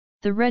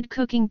The red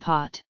cooking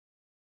pot.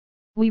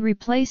 We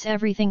replace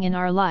everything in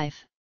our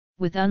life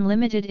with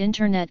unlimited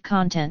internet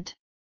content.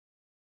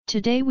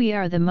 Today we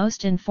are the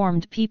most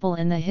informed people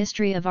in the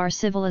history of our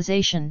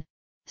civilization,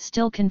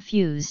 still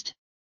confused.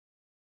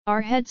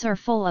 Our heads are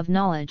full of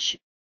knowledge,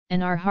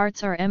 and our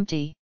hearts are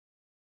empty.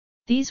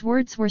 These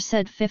words were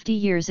said 50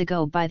 years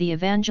ago by the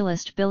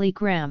evangelist Billy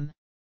Graham.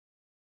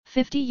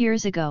 50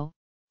 years ago,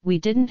 we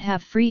didn't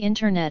have free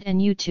internet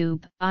and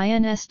YouTube,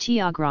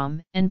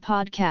 Instagram, and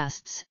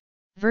podcasts,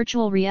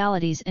 virtual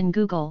realities and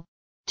Google,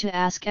 to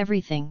ask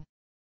everything.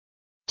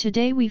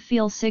 Today we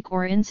feel sick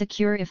or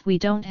insecure if we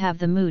don't have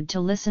the mood to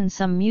listen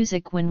some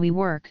music when we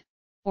work,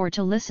 or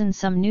to listen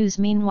some news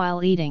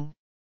meanwhile eating.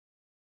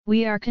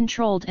 We are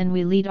controlled and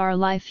we lead our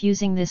life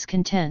using this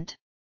content.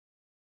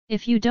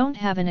 If you don't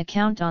have an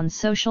account on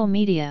social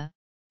media,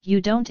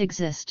 you don't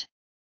exist.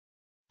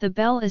 The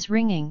bell is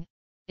ringing,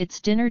 it's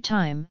dinner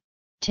time,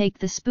 take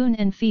the spoon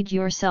and feed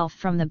yourself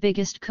from the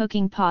biggest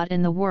cooking pot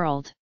in the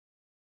world.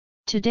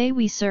 Today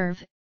we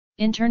serve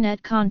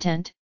internet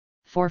content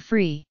for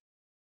free.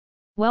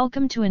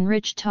 Welcome to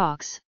ENRICH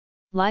Talks,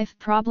 life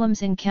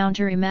problems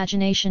encounter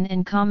imagination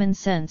and common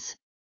sense,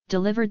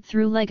 delivered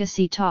through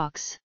legacy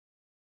talks.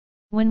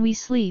 When we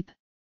sleep,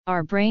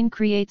 our brain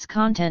creates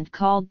content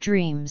called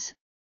dreams.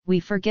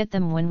 We forget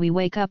them when we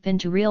wake up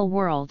into real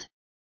world.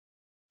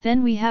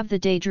 Then we have the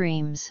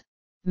daydreams,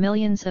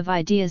 millions of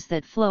ideas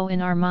that flow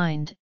in our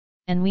mind,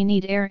 and we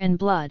need air and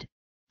blood,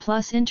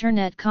 plus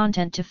internet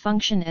content to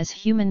function as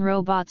human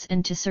robots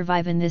and to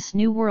survive in this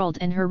new world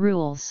and her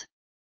rules.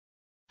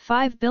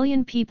 5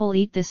 billion people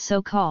eat this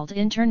so-called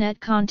internet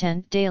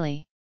content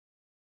daily.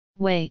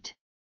 Wait.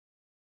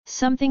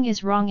 Something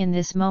is wrong in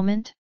this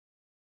moment?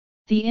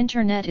 The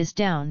internet is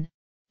down,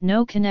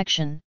 no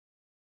connection.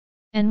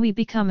 And we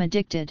become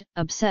addicted,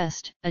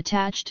 obsessed,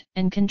 attached,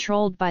 and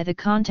controlled by the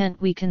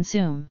content we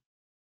consume.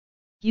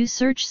 You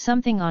search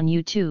something on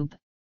YouTube,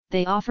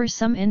 they offer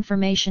some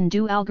information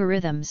due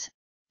algorithms,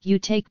 you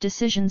take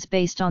decisions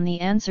based on the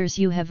answers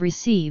you have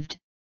received,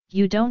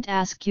 you don't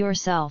ask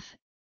yourself,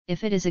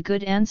 if it is a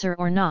good answer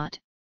or not,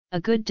 a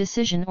good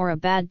decision or a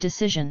bad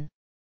decision.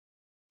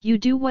 You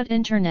do what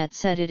internet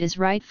said it is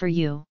right for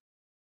you.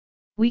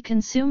 We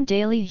consume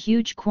daily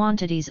huge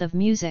quantities of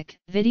music,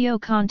 video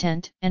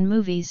content, and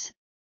movies,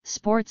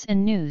 sports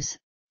and news,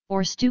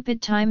 or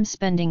stupid time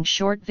spending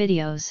short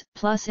videos,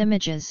 plus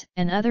images,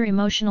 and other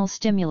emotional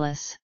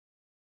stimulus.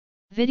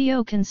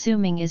 Video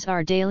consuming is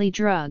our daily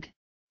drug,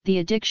 the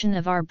addiction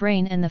of our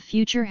brain and the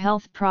future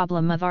health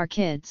problem of our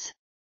kids.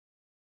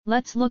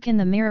 Let's look in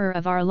the mirror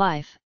of our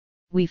life.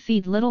 We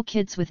feed little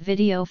kids with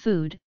video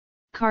food,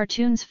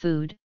 cartoons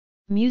food,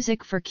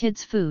 music for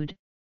kids food,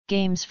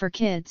 games for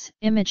kids,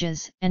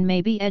 images, and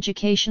maybe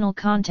educational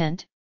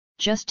content,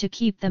 just to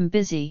keep them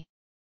busy.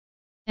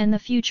 And the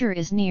future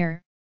is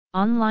near: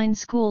 online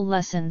school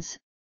lessons,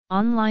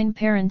 online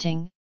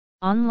parenting,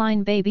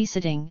 online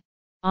babysitting,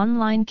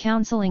 online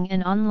counseling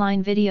and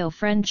online video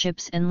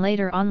friendships and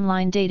later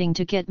online dating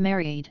to get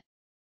married.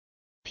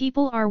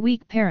 People are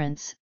weak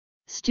parents,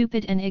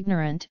 stupid and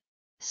ignorant,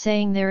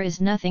 saying there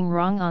is nothing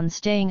wrong on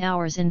staying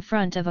hours in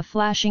front of a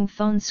flashing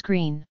phone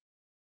screen.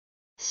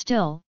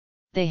 Still,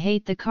 they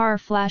hate the car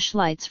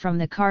flashlights from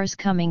the cars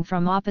coming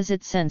from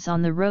opposite sense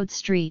on the road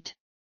street.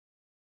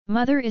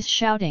 Mother is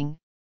shouting,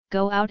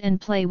 go out and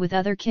play with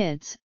other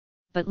kids,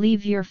 but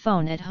leave your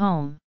phone at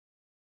home.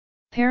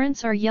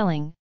 Parents are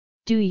yelling,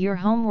 do your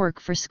homework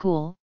for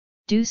school,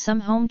 do some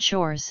home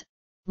chores,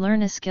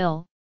 learn a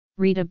skill,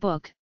 read a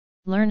book,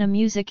 learn a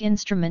music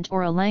instrument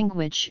or a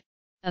language,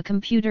 a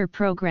computer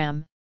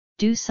program,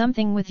 do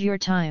something with your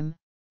time.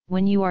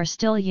 When you are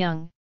still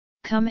young,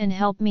 come and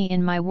help me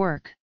in my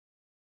work.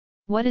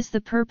 What is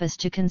the purpose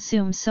to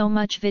consume so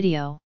much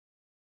video?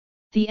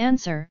 The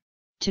answer: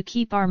 to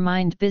keep our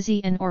mind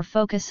busy and or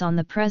focus on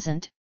the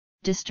present.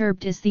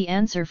 Disturbed is the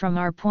answer from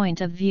our point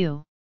of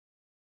view.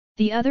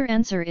 The other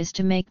answer is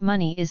to make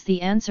money is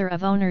the answer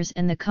of owners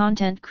and the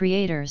content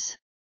creators.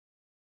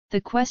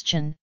 The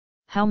question: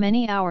 how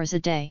many hours a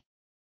day?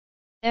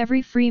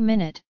 Every free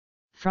minute,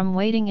 from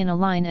waiting in a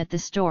line at the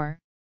store,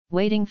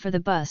 waiting for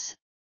the bus,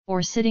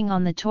 or sitting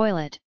on the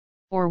toilet,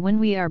 or when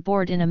we are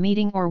bored in a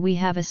meeting or we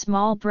have a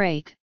small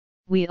break,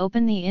 we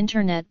open the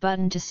internet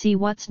button to see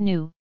what's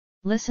new,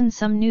 listen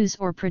some news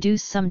or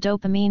produce some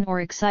dopamine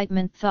or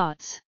excitement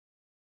thoughts.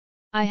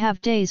 I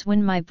have days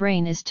when my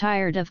brain is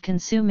tired of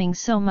consuming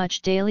so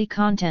much daily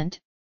content,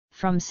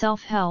 from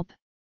self-help,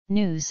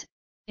 news,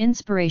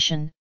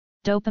 inspiration,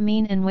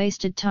 dopamine and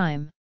wasted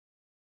time.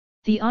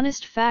 The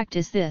honest fact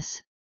is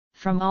this: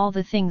 from all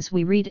the things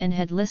we read and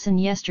had listened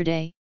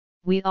yesterday,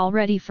 we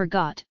already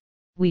forgot.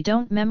 We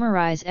don't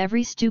memorize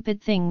every stupid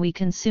thing we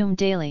consume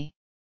daily.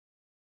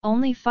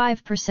 Only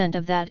 5%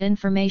 of that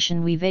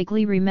information we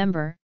vaguely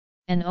remember,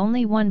 and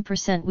only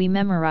 1% we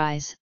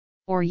memorize,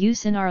 or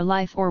use in our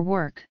life or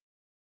work.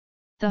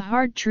 The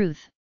hard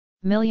truth: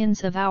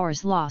 millions of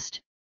hours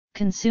lost,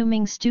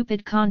 consuming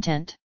stupid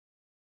content.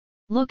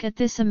 Look at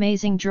this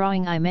amazing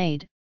drawing I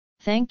made,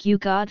 thank you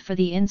God for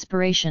the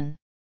inspiration.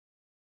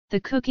 The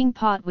cooking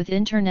pot with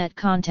internet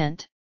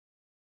content.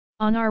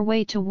 On our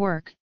way to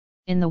work,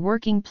 in the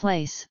working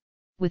place,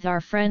 with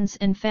our friends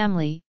and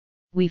family,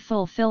 we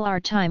fulfill our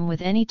time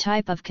with any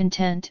type of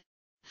content,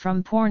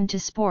 from porn to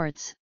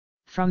sports,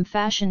 from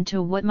fashion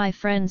to what my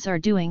friends are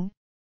doing,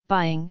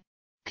 buying,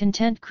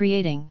 content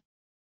creating.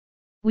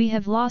 We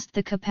have lost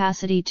the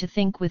capacity to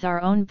think with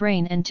our own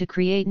brain and to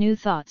create new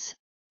thoughts,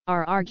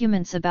 our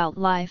arguments about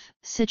life,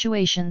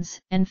 situations,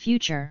 and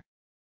future.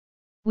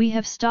 We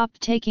have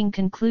stopped taking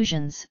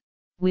conclusions,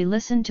 we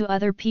listen to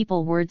other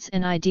people's words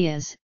and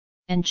ideas,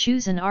 and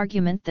choose an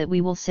argument that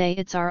we will say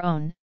it's our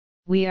own.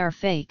 We are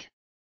fake.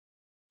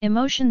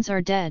 Emotions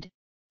are dead.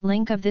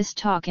 Link of this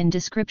talk in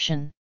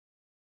description.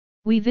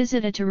 We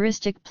visit a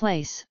touristic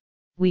place.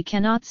 We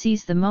cannot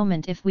seize the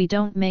moment if we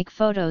don't make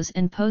photos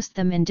and post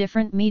them in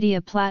different media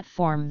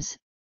platforms.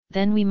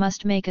 Then we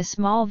must make a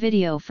small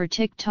video for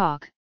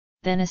TikTok,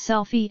 then a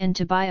selfie and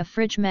to buy a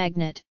fridge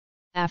magnet.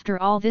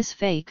 After all this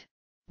fake,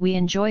 we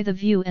enjoy the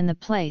view and the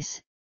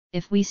place,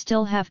 if we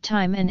still have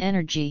time and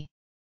energy.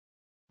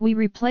 We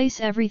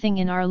replace everything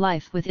in our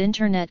life with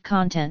internet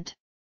content.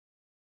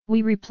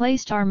 We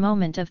replaced our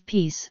moment of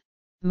peace,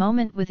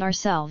 moment with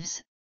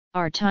ourselves,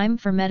 our time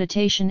for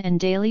meditation and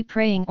daily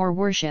praying or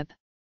worship.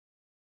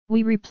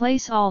 We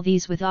replace all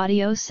these with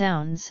audio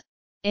sounds,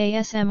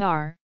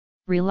 ASMR,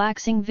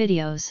 relaxing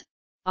videos,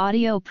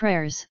 audio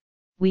prayers.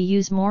 We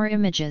use more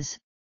images,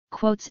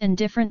 quotes and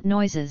different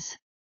noises.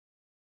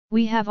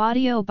 We have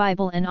audio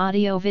Bible and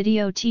audio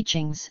video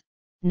teachings,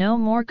 no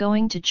more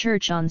going to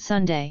church on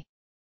Sunday.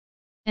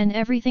 And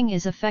everything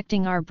is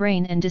affecting our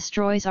brain and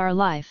destroys our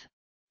life,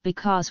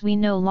 because we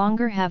no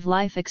longer have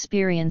life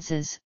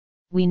experiences,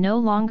 we no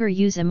longer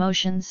use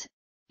emotions,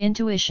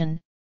 intuition,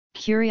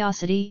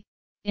 curiosity,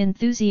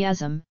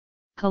 enthusiasm,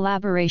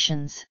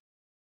 collaborations.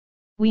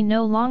 We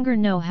no longer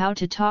know how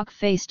to talk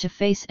face to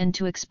face and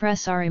to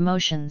express our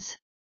emotions.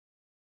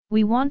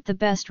 We want the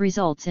best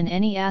results in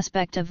any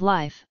aspect of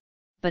life,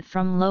 but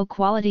from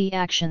low-quality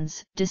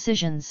actions,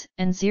 decisions,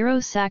 and zero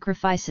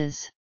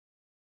sacrifices.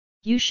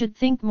 You should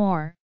think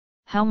more,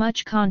 how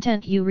much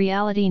content you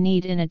reality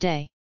need in a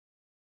day.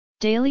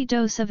 Daily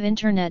dose of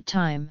internet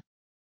time.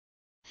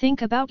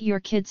 Think about your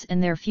kids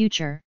and their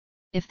future,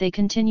 if they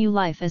continue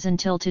life as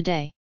until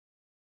today.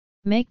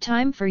 Make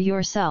time for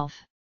yourself.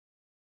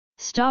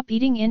 Stop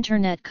eating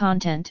internet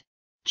content,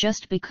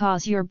 just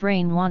because your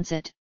brain wants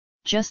it,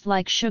 just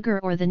like sugar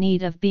or the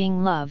need of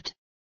being loved.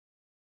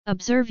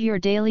 Observe your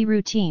daily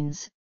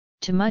routines,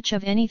 too much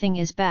of anything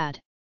is bad.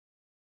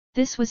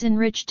 This was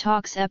ENRICH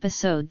Talks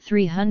episode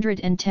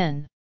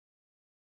 310.